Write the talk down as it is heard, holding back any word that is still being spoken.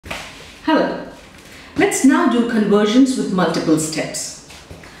Let's now do conversions with multiple steps.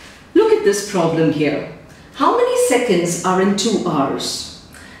 Look at this problem here. How many seconds are in 2 hours?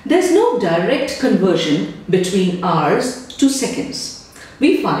 There's no direct conversion between hours to seconds.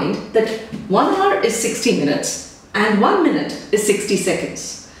 We find that 1 hour is 60 minutes and 1 minute is 60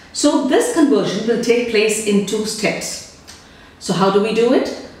 seconds. So this conversion will take place in 2 steps. So how do we do it?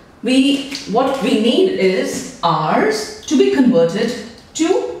 What we need is hours to be converted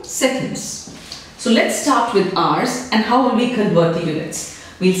to seconds. So let's start with hours, and how will we convert the units?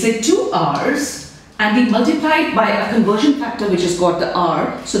 We'll say 2 hours and we multiply it by a conversion factor which has got the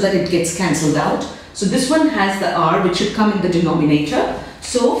r so that it gets cancelled out. So this one has the r which should come in the denominator.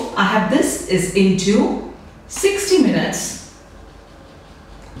 So I have this is into 60 minutes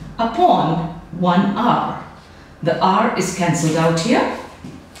upon 1 hour. The r is cancelled out here.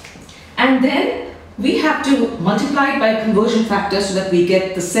 And then we have to multiply it by a conversion factor so that we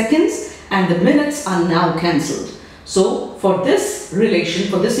get the seconds and the minutes are now cancelled. So for this relation,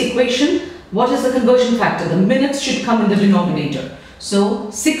 for this equation, what is the conversion factor? The minutes should come in the denominator. So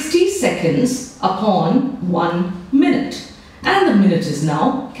 60 seconds upon 1 minute. And the minute is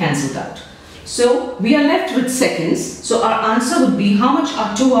now cancelled out. So we are left with seconds. So our answer would be, how much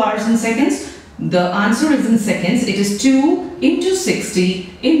are 2 hours in seconds? The answer is in seconds. It is 2 into 60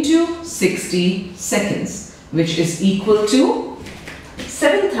 into 60 seconds, which is equal to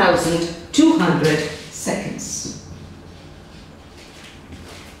 7,200 seconds.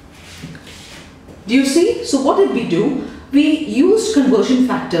 Do you see? So what did we do? We used conversion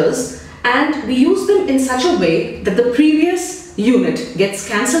factors and we used them in such a way that the previous unit gets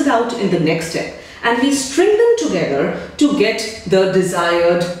cancelled out in the next step, and we string them together to get the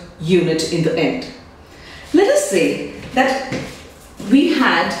desired unit in the end. Let us say that we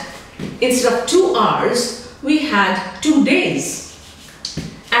had, instead of 2 hours, we had 2 days.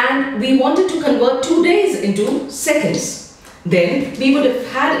 And we wanted to convert 2 days into seconds. Then we would have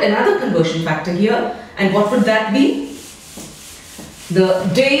had another conversion factor here. And what would that be? The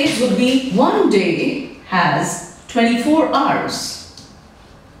days would be, 1 day has 24 hours.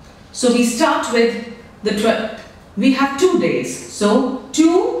 So we start with we have 2 days. So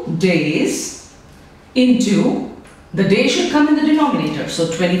 2 days into, the day should come in the denominator. So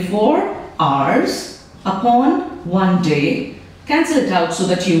 24 hours upon 1 day. Cancel it out so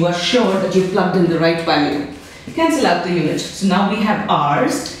that you are sure that you plugged in the right value. Cancel out the unit. So now we have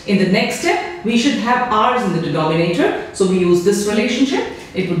hours. In the next step, we should have hours in the denominator. So we use this relationship.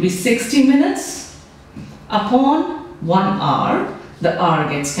 It would be 60 minutes upon 1 hour. The hour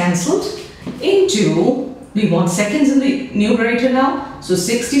gets cancelled into, we want seconds in the numerator now. So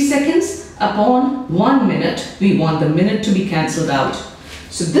 60 seconds upon 1 minute. We want the minute to be cancelled out.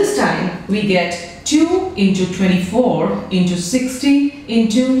 So this time we get 2 into 24 into 60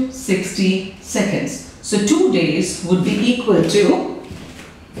 into 60 seconds. So 2 days would be equal to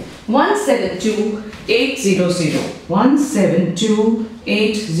 172,800.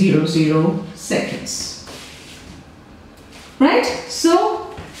 172,800 seconds. Right? So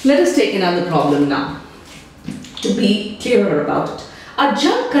let us take another problem now to be clearer about it. A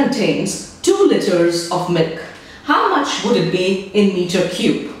jug contains 2 liters of milk. How much would it be in meter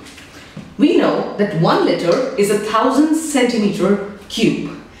cube? We know that 1 liter is 1,000 centimeter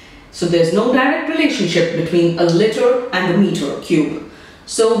cube. So there's no direct relationship between a liter and the meter cube.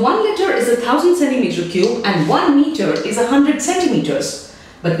 So 1 liter is 1,000 centimeter cube and 1 meter is 100 centimeters.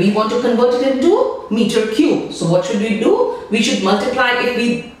 But we want to convert it into meter cube. So what should we do? We should multiply. If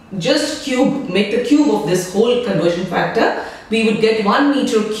we just make the cube of this whole conversion factor, we would get 1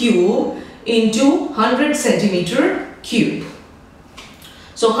 meter cube into 100 centimeter cube.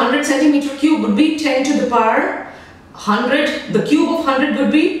 So 100 centimeter cube would be 10 to the power 100. The cube of 100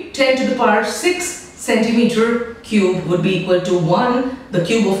 would be 10 to the power 6 centimeter cube would be equal to 1. The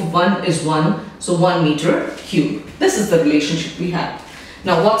cube of 1 is 1. So 1 meter cube. This is the relationship we have.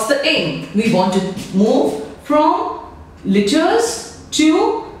 Now what's the aim? We want to move from liters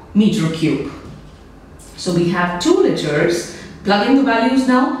to meter cube. So we have 2 liters. Plug in the values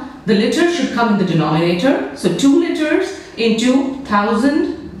now. The liter should come in the denominator. So 2 liters into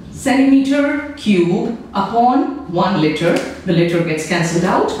 1,000 centimeter cube upon 1 liter. The liter gets cancelled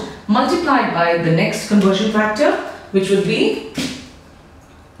out. Multiplied by the next conversion factor, which would be,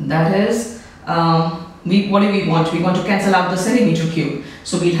 that is, what do we want? We want to cancel out the centimeter cube.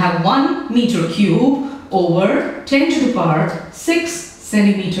 So we'll have 1 meter cube over 10 to the power 6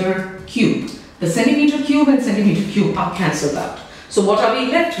 centimeter cube. The centimeter cube and centimeter cube are cancelled out. So what are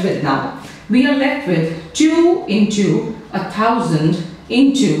we left with now? We are left with 2 into 1,000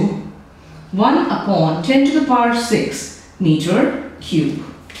 into 1 upon 10 to the power 6 meter cube.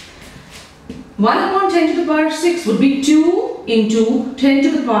 1 upon 10 to the power 6 would be 2 into 10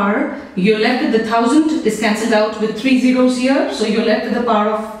 to the power. You're left with the 1000 is cancelled out with 3 zeros here. So you're left with the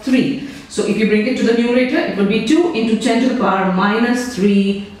power of 3. So if you bring it to the numerator, it would be 2 into 10 to the power minus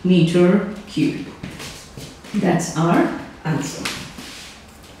 3 meter cube. That's our answer.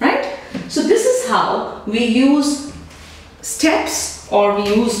 Right? So this is how we use steps, or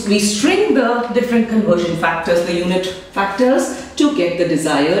we string the different conversion factors, the unit factors, to get the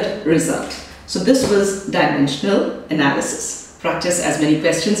desired result. So this was dimensional analysis. Practice as many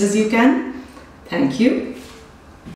questions as you can. Thank you.